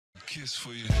kiss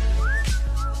for you.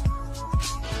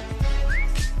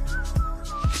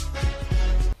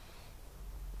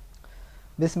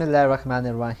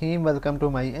 Bismillahirrahmanirrahim. Welcome to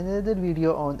my another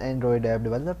video on Android app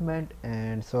development.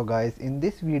 And so guys, in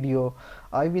this video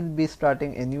I will be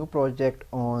starting a new project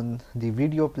on the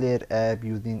video player app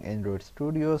using Android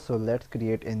Studio. So let's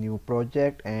create a new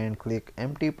project and click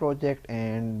empty project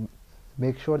and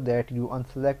make sure that you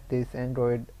unselect this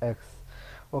Android X.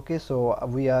 Okay, so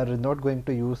we are not going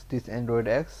to use this Android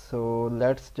X, so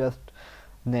let's just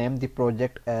name the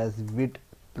project as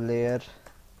WidPlayer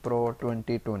Pro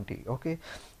 2020. Okay,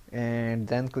 and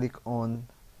then click on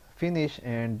finish,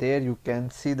 and there you can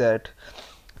see that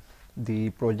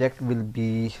the project will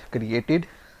be created.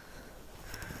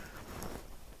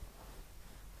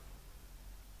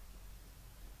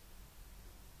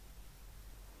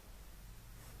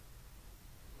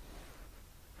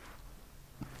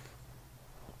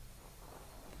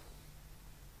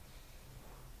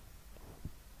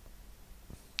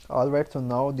 Alright, so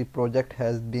now the project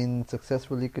has been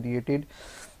successfully created.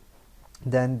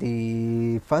 Then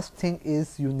the first thing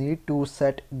is you need to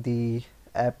set the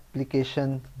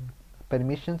application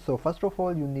permission. So first of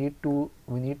all we need to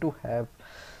have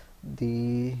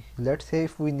the, let's say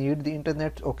if we need the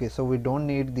internet. Okay, so we don't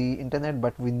need the internet,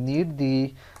 but we need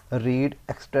the read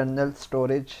external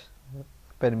storage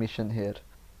permission here.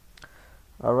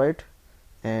 Alright,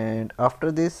 and after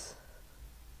this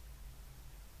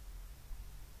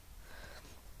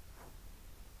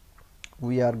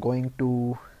we are going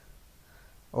to,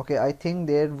 okay, I think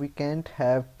there we can't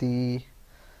have the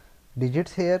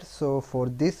digits here, so for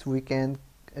this we can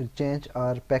change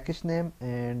our package name,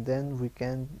 and then we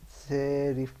can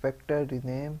say refactor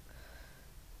rename,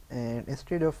 and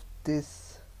instead of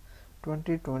this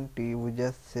 2020 we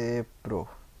just say pro.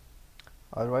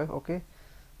 Alright, okay.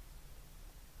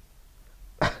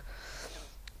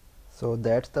 So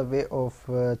that's the way of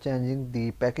changing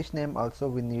the package name. Also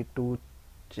we need to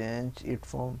change it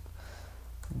from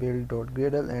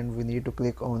build.gradle, and we need to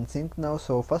click on sync now.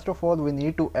 So first of all we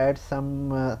need to add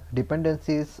some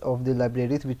dependencies of the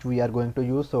libraries which we are going to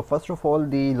use. So first of all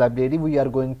the library we are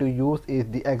going to use is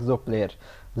the ExoPlayer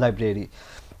library.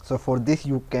 So for this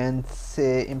you can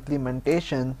say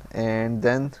implementation, and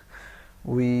then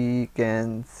we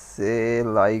can say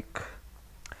like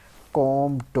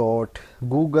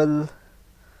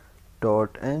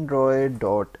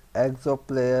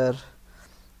com.google.android.exoplayer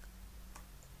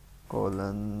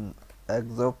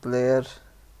ExoPlayer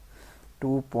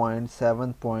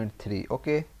 2.7.3.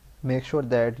 okay, make sure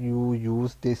that you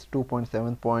use this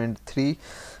 2.7.3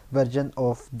 version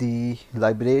of the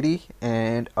library.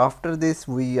 And after this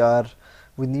we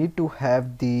need to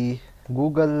have the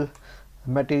Google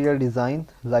material design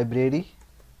library.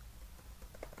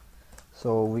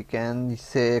 So we can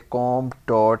say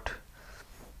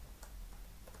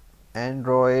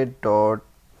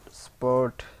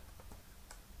com.android.sport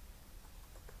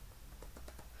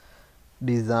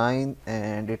design,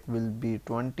 and it will be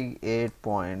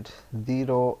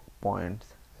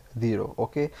 28.0.0.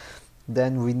 okay,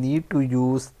 then we need to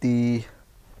use the,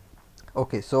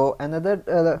 okay, so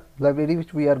another library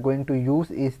which we are going to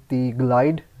use is the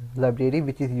glide library,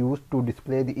 which is used to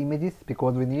display the images,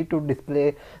 because we need to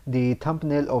display the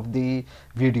thumbnail of the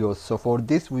videos. So for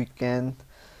this we can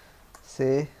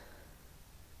say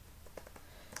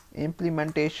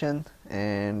implementation,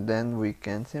 and then we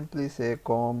can simply say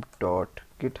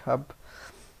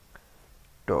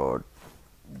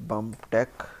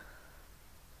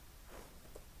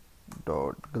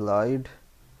com.github.bumptech.glide,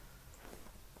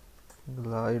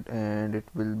 and it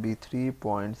will be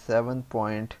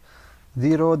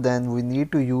 3.7.0. then we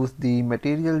need to use the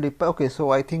material dip. Okay, so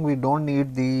I think we don't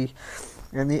need the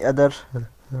any other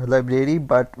library,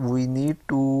 but we need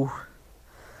to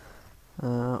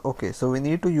okay, so we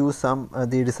need to use some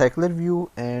the RecyclerView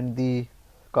and the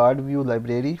CardView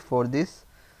library for this,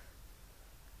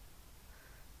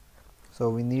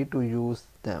 so we need to use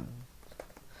them.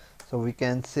 So we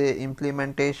can say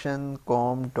implementation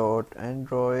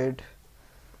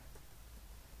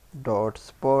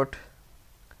com.android.spot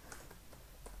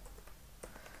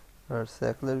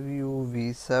RecyclerView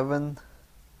v7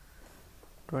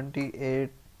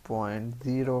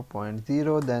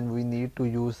 28.0.0. then we need to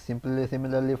use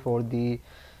similarly for the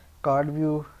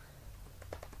CardView.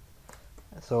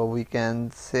 So we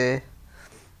can say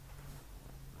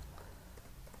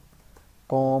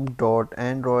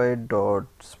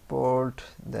com.android.sport,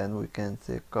 then we can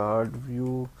say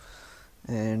CardView,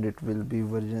 and it will be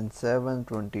version 7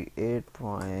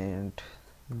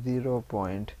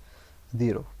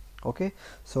 28.0.0. okay,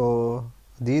 so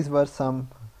these were some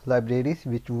libraries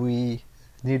which we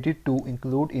needed to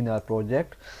include in our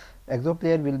project.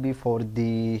 ExoPlayer will be for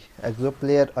the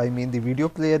ExoPlayer, I mean the video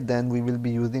player. Then we will be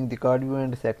using the card view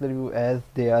and recycler view as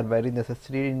they are very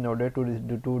necessary in order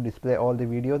to display all the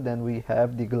video. Then we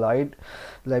have the glide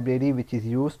library which is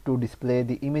used to display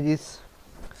the images.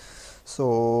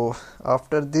 So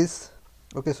after this,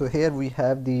 okay, so here we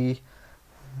have the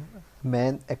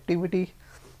main activity.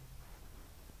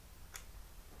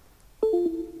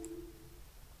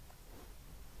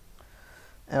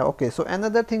 Okay, so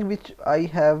another thing which I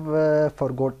have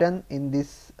forgotten in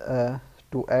this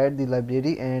to add the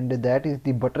library, and that is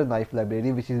the ButterKnife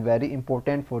library, which is very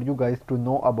important for you guys to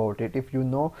know about it. If you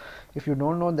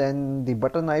don't know, then the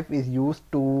ButterKnife is used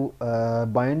to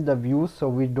bind the views, so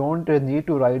we don't need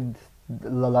to write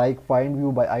like find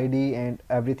view by id and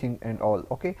everything and all.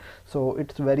 Okay, so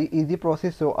it's very easy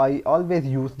process. So I always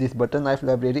use this ButterKnife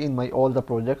library in my all the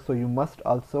projects, so you must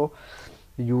also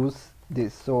use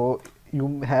this. So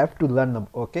you have to learn them.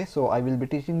 Okay, so I will be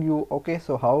teaching you. Okay,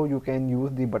 so how you can use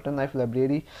the ButterKnife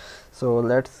library. So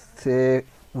let's say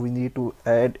we need to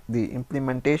add the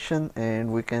implementation,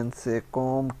 and we can say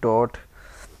com dot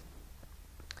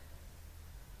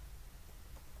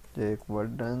take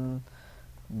button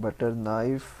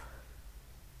ButterKnife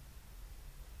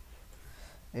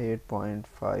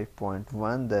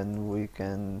 8.5.1. then we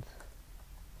can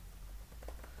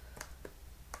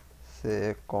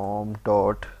say com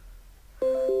dot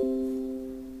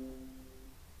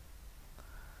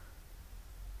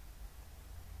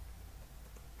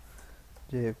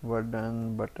take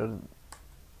button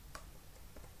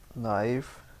ButterKnife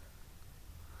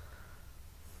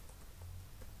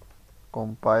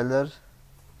compiler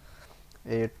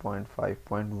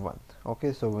 8.5.1.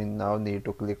 okay, so we now need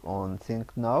to click on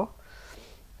sync now,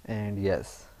 and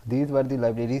yes, these were the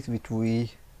libraries which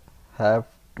we have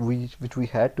which we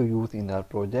had to use in our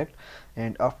project.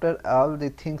 And after all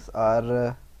the things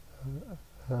are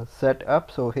set up,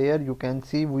 so here you can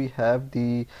see we have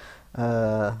the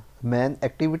main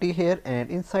activity here,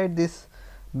 and inside this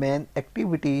main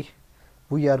activity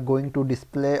we are going to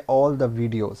display all the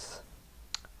videos.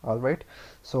 Alright,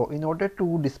 so in order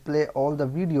to display all the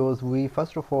videos, we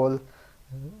first of all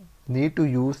need to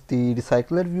use the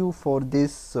recycler view for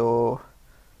this. So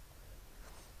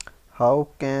how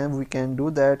can we can do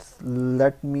that?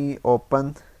 Let me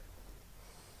open.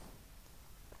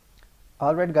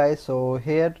 Alright guys, so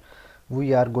here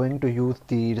we are going to use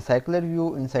the recycler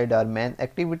view inside our main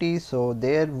activity. So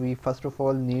there we first of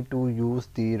all need to use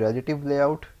the relative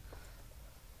layout,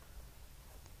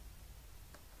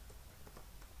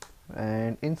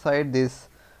 and inside this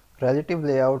relative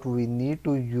layout we need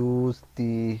to use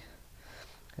the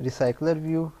recycler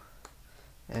view,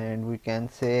 and we can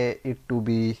say it to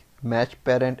be match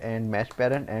parent and match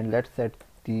parent, and let's set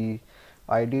the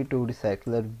id to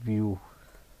recycler view.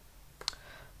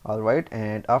 Alright,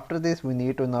 and after this we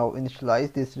need to now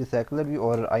initialize this recycler view,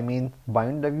 or I mean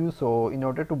bind the view. So in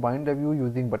order to bind the view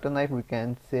using ButterKnife, we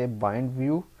can say bind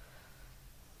view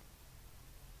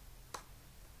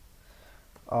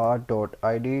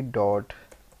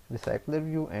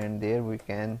r.id.recyclerView, and there we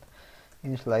can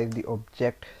initialize the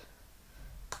object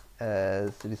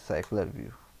as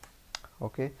recyclerView.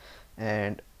 okay,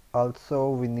 and also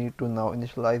we need to now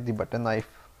initialize the ButterKnife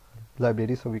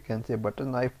library. So we can say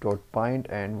ButterKnife.bind,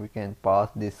 and we can pass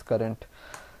this current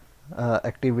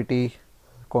activity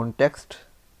context.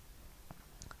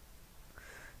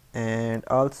 And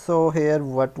also here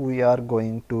what we are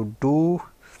going to do,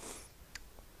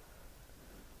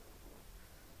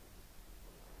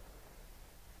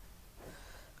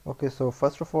 okay, so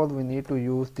first of all we need to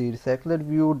use the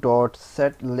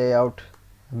recyclerView.setLayout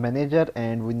manager,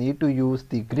 and we need to use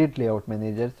the grid layout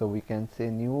manager. So we can say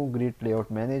new grid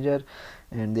layout manager,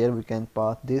 and there we can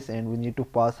pass this, and we need to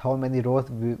pass how many rows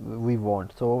we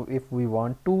want. So if we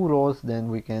want 2 rows, then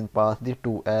we can pass the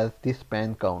 2 as the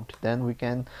span count. Then we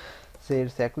can say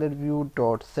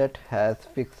recyclerView.set has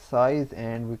fixed size,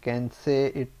 and we can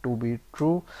say it to be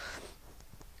true.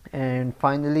 And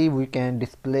finally we can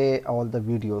display all the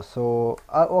videos. So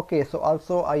okay, so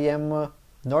also I am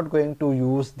not going to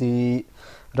use the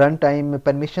runtime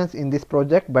permissions in this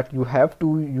project, but you have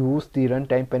to use the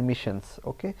runtime permissions.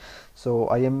 Okay, so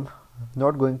I am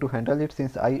not going to handle it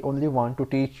since I only want to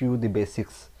teach you the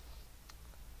basics.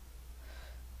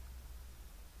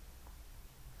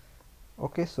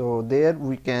 Okay, so there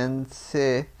we can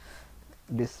say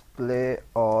display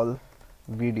all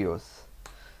videos,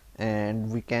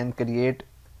 and we can create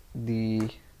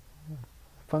the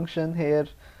function here,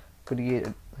 create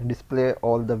display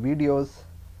all the videos.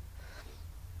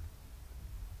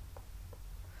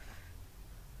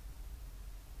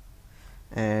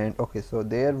 And okay, so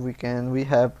there we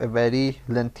have a very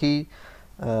lengthy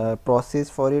process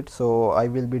for it, so I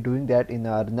will be doing that in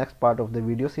our next part of the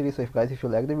video series. So if you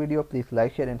like the video, please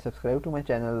like, share and subscribe to my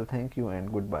channel. Thank you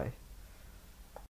and goodbye.